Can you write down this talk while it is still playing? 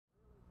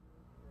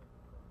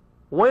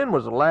When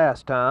was the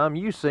last time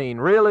you seen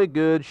really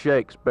good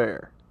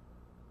Shakespeare?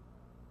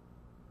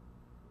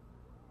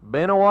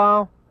 Been a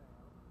while?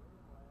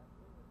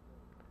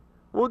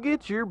 Well,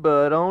 get your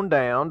butt on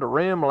down to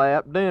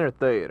Remlap Dinner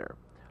Theater.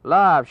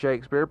 Live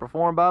Shakespeare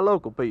performed by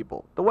local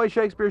people, the way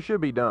Shakespeare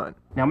should be done.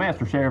 Now,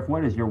 Master Sheriff,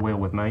 what is your will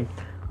with me?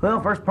 Well,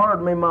 first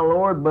pardon me, my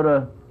lord,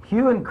 but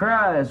hue and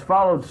cry has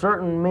followed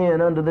certain men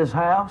unto this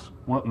house.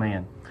 What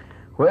men?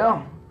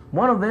 Well,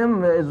 one of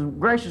them is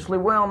graciously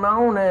well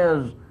known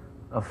as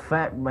a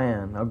fat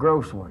man, a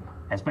gross one.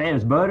 As fat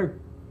as butter?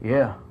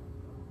 Yeah.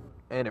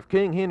 And if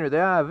King Henry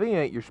the IV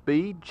ain't your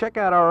speed, check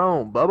out our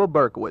own Bubba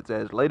Burkawitz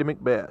as Lady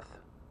Macbeth.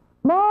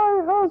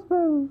 My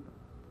husband!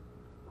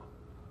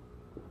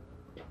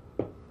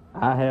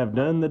 I have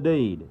done the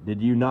deed.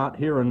 Did you not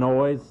hear a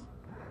noise?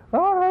 I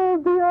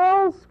heard the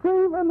owls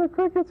scream and the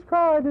crickets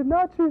cry. Did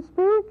not you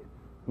speak?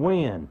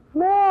 When?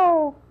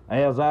 Now!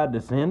 As I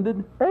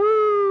descended?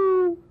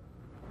 Hey!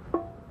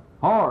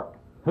 Hark!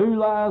 Who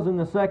lies in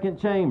the second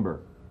chamber?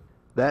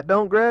 That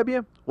don't grab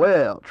you?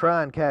 Well,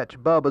 try and catch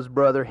Bubba's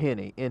brother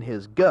Henny in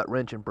his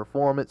gut-wrenching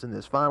performance in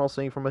this final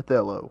scene from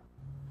Othello.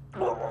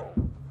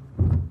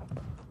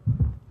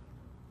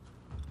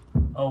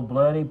 Oh,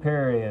 bloody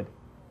period.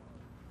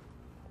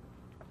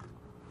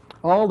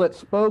 All that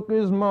spoke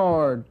is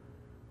marred.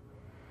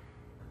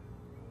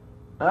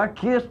 I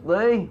kissed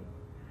thee,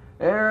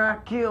 ere I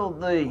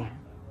killed thee.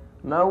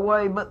 No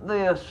way but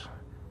this,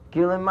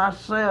 killing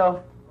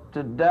myself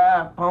to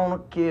die upon a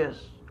kiss.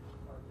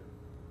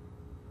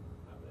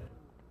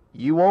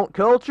 You want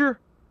culture?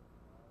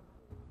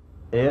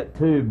 Et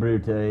tu,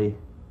 Brute.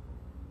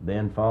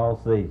 Then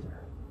falls Caesar.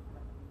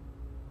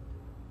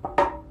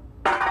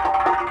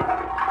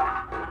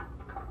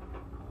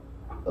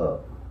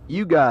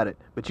 You got it,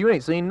 but you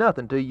ain't seen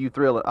nothing till you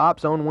thrill at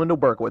Ops on Wendell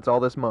Burkawitz all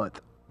this month.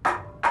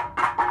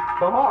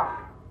 So hark,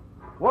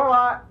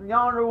 Warlock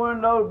yonder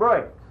window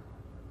breaks.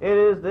 It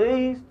is the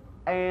east,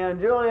 and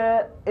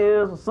Juliet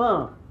is the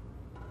sun.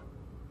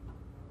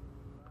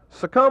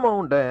 So come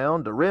on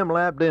down to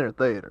Remlap Dinner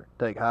Theater.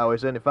 Take Highway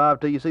 75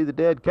 till you see the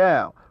dead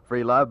cow.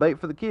 Free live bait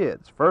for the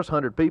kids. First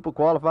 100 people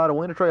qualify to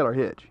win a trailer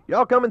hitch.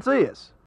 Y'all come and see us.